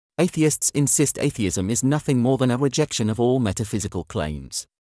Atheists insist atheism is nothing more than a rejection of all metaphysical claims.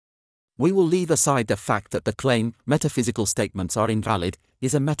 We will leave aside the fact that the claim, metaphysical statements are invalid,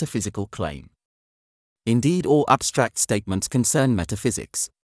 is a metaphysical claim. Indeed, all abstract statements concern metaphysics.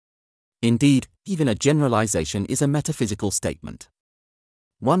 Indeed, even a generalization is a metaphysical statement.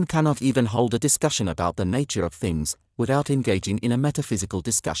 One cannot even hold a discussion about the nature of things without engaging in a metaphysical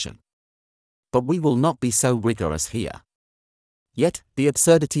discussion. But we will not be so rigorous here. Yet, the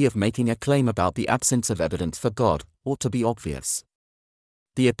absurdity of making a claim about the absence of evidence for God ought to be obvious.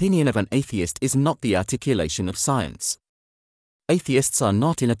 The opinion of an atheist is not the articulation of science. Atheists are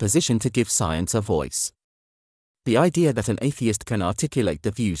not in a position to give science a voice. The idea that an atheist can articulate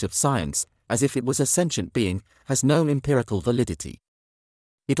the views of science, as if it was a sentient being, has no empirical validity.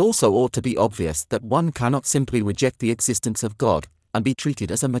 It also ought to be obvious that one cannot simply reject the existence of God and be treated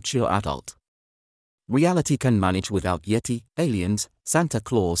as a mature adult. Reality can manage without Yeti, aliens, Santa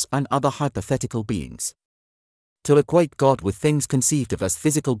Claus, and other hypothetical beings. To equate God with things conceived of as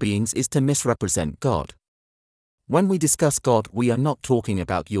physical beings is to misrepresent God. When we discuss God, we are not talking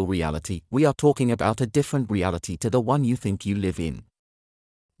about your reality, we are talking about a different reality to the one you think you live in.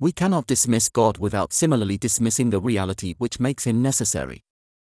 We cannot dismiss God without similarly dismissing the reality which makes him necessary.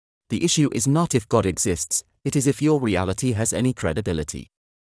 The issue is not if God exists, it is if your reality has any credibility.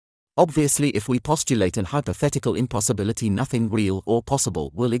 Obviously, if we postulate an hypothetical impossibility, nothing real or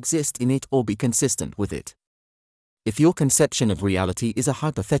possible will exist in it or be consistent with it. If your conception of reality is a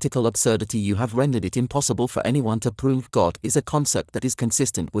hypothetical absurdity, you have rendered it impossible for anyone to prove God is a concept that is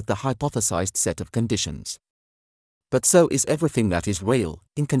consistent with the hypothesized set of conditions. But so is everything that is real,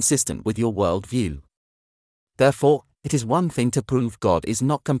 inconsistent with your worldview. Therefore, it is one thing to prove God is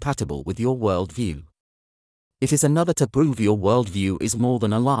not compatible with your worldview. It is another to prove your worldview is more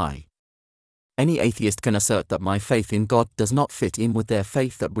than a lie. Any atheist can assert that my faith in God does not fit in with their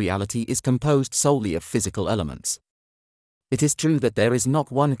faith that reality is composed solely of physical elements. It is true that there is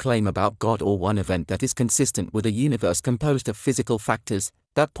not one claim about God or one event that is consistent with a universe composed of physical factors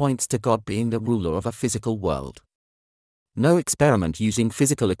that points to God being the ruler of a physical world. No experiment using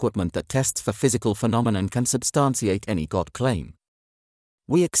physical equipment that tests for physical phenomenon can substantiate any God claim.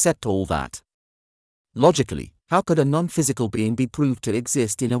 We accept all that. Logically, how could a non-physical being be proved to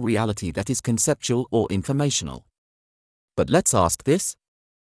exist in a reality that is conceptual or informational? But let's ask this.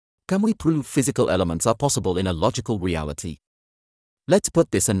 Can we prove physical elements are possible in a logical reality? Let's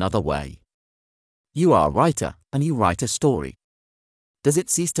put this another way. You are a writer, and you write a story. Does it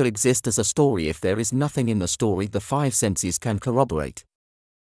cease to exist as a story if there is nothing in the story the five senses can corroborate?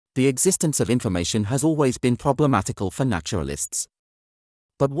 The existence of information has always been problematical for naturalists.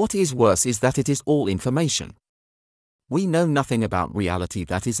 But what is worse is that it is all information. We know nothing about reality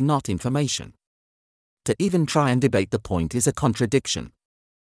that is not information. To even try and debate the point is a contradiction.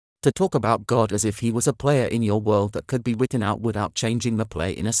 To talk about God as if he was a player in your world that could be written out without changing the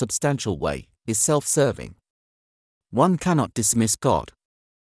play in a substantial way is self-serving. One cannot dismiss God.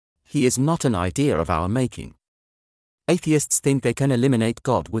 He is not an idea of our making. Atheists think they can eliminate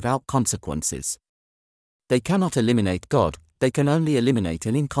God without consequences. They cannot eliminate God, they can only eliminate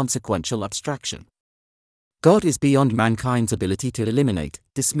an inconsequential abstraction. God is beyond mankind's ability to eliminate,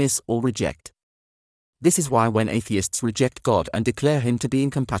 dismiss, or reject. This is why when atheists reject God and declare him to be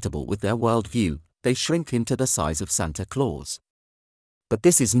incompatible with their worldview, they shrink him to the size of Santa Claus. But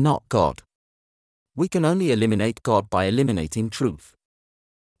this is not God. We can only eliminate God by eliminating truth.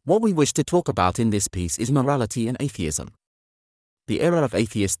 What we wish to talk about in this piece is morality and atheism. The error of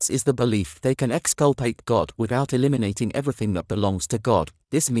atheists is the belief they can exculpate God without eliminating everything that belongs to God.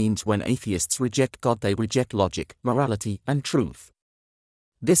 This means when atheists reject God, they reject logic, morality, and truth.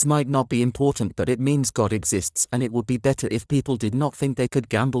 This might not be important, but it means God exists, and it would be better if people did not think they could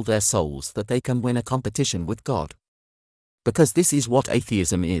gamble their souls that they can win a competition with God. Because this is what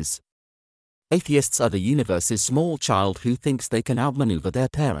atheism is. Atheists are the universe's small child who thinks they can outmaneuver their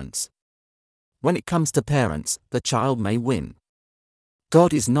parents. When it comes to parents, the child may win.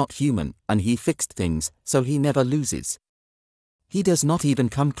 God is not human, and he fixed things, so he never loses. He does not even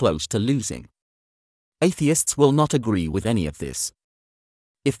come close to losing. Atheists will not agree with any of this.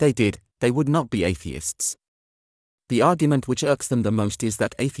 If they did, they would not be atheists. The argument which irks them the most is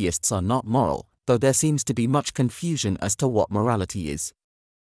that atheists are not moral, though there seems to be much confusion as to what morality is.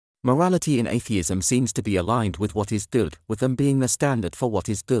 Morality in atheism seems to be aligned with what is good, with them being the standard for what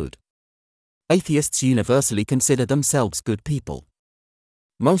is good. Atheists universally consider themselves good people.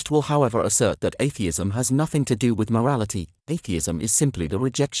 Most will, however, assert that atheism has nothing to do with morality. Atheism is simply the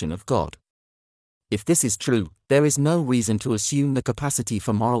rejection of God. If this is true, there is no reason to assume the capacity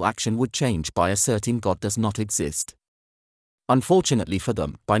for moral action would change by asserting God does not exist. Unfortunately for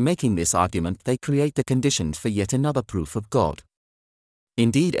them, by making this argument they create the conditions for yet another proof of God.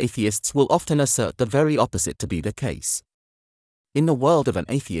 Indeed, atheists will often assert the very opposite to be the case. In the world of an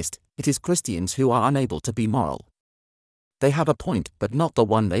atheist, it is Christians who are unable to be moral. They have a point, but not the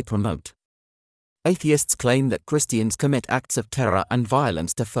one they promote. Atheists claim that Christians commit acts of terror and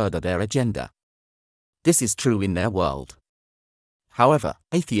violence to further their agenda. This is true in their world. However,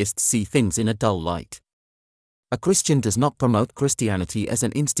 atheists see things in a dull light. A Christian does not promote Christianity as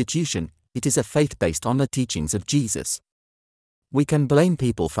an institution, it is a faith based on the teachings of Jesus. We can blame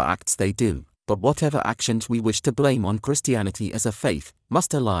people for acts they do, but whatever actions we wish to blame on Christianity as a faith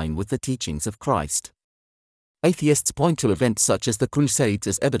must align with the teachings of Christ. Atheists point to events such as the Crusades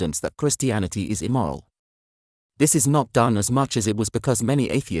as evidence that Christianity is immoral. This is not done as much as it was because many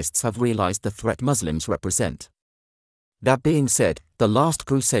atheists have realized the threat Muslims represent. That being said, the last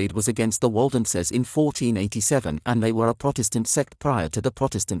crusade was against the Waldenses in 1487 and they were a Protestant sect prior to the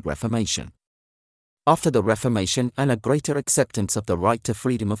Protestant Reformation. After the Reformation and a greater acceptance of the right to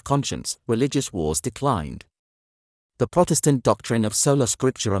freedom of conscience, religious wars declined. The Protestant doctrine of sola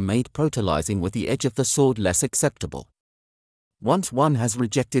scriptura made proselytizing with the edge of the sword less acceptable. Once one has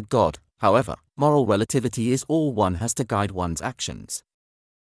rejected God, however, moral relativity is all one has to guide one's actions.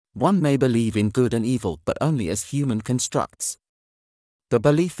 One may believe in good and evil but only as human constructs. The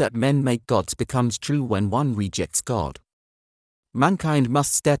belief that men make gods becomes true when one rejects God. Mankind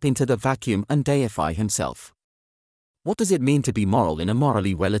must step into the vacuum and deify himself. What does it mean to be moral in a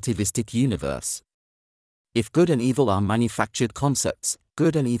morally relativistic universe? If good and evil are manufactured concepts,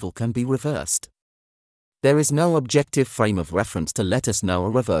 good and evil can be reversed. There is no objective frame of reference to let us know a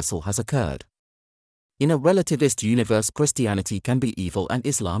reversal has occurred. In a relativist universe, Christianity can be evil and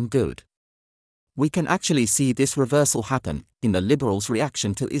Islam good. We can actually see this reversal happen in the liberals'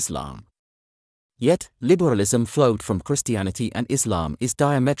 reaction to Islam. Yet, liberalism flowed from Christianity and Islam is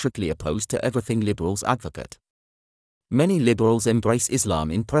diametrically opposed to everything liberals advocate. Many liberals embrace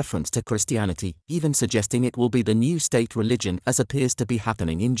Islam in preference to Christianity, even suggesting it will be the new state religion as appears to be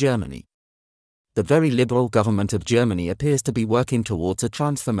happening in Germany. The very liberal government of Germany appears to be working towards a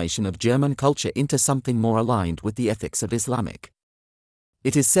transformation of German culture into something more aligned with the ethics of Islamic.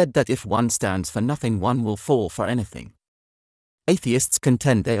 It is said that if one stands for nothing, one will fall for anything. Atheists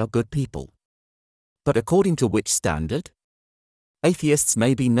contend they are good people. But according to which standard? Atheists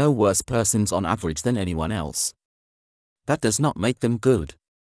may be no worse persons on average than anyone else. That does not make them good.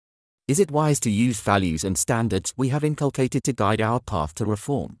 Is it wise to use values and standards we have inculcated to guide our path to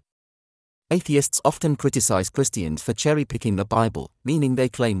reform? Atheists often criticize Christians for cherry-picking the Bible, meaning they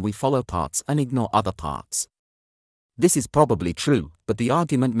claim we follow parts and ignore other parts. This is probably true, but the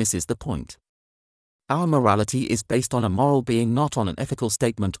argument misses the point. Our morality is based on a moral being, not on an ethical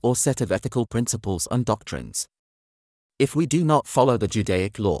statement or set of ethical principles and doctrines. If we do not follow the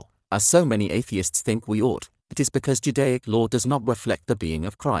Judaic law, as so many atheists think we ought, it is because Judaic law does not reflect the being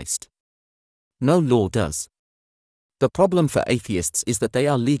of Christ. No law does. The problem for atheists is that they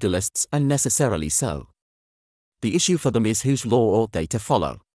are legalists, and necessarily so. The issue for them is whose law ought they to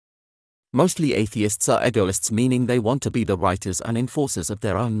follow. Mostly atheists are egoists, meaning they want to be the writers and enforcers of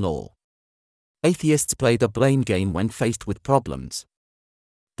their own law. Atheists play the blame game when faced with problems.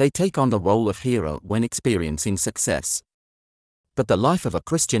 They take on the role of hero when experiencing success. But the life of a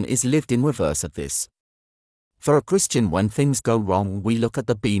Christian is lived in reverse of this. For a Christian, when things go wrong, we look at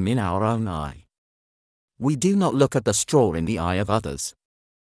the beam in our own eye. We do not look at the straw in the eye of others.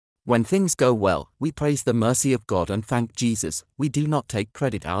 When things go well, we praise the mercy of God and thank Jesus, we do not take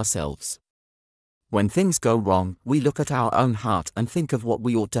credit ourselves. When things go wrong, we look at our own heart and think of what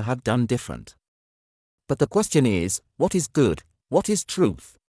we ought to have done different. But the question is, what is good, what is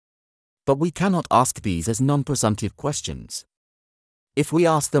truth? But we cannot ask these as non-presumptive questions. If we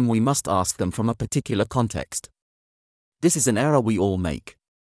ask them, we must ask them from a particular context. This is an error we all make.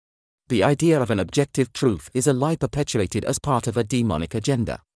 The idea of an objective truth is a lie perpetuated as part of a demonic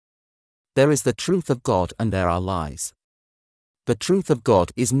agenda. There is the truth of God and there are lies. The truth of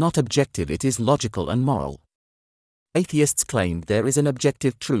God is not objective, it is logical and moral. Atheists claim there is an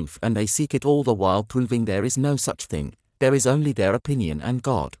objective truth and they seek it, all the while proving there is no such thing, there is only their opinion and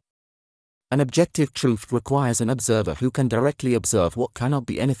God. An objective truth requires an observer who can directly observe what cannot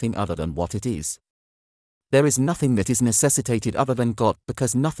be anything other than what it is. There is nothing that is necessitated other than God,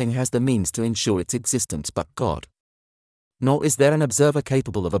 because nothing has the means to ensure its existence but God. Nor is there an observer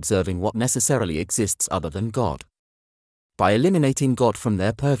capable of observing what necessarily exists other than God. By eliminating God from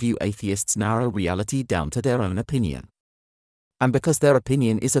their purview, atheists narrow reality down to their own opinion. And because their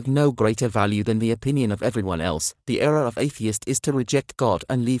opinion is of no greater value than the opinion of everyone else, the error of atheists is to reject God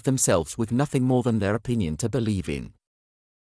and leave themselves with nothing more than their opinion to believe in.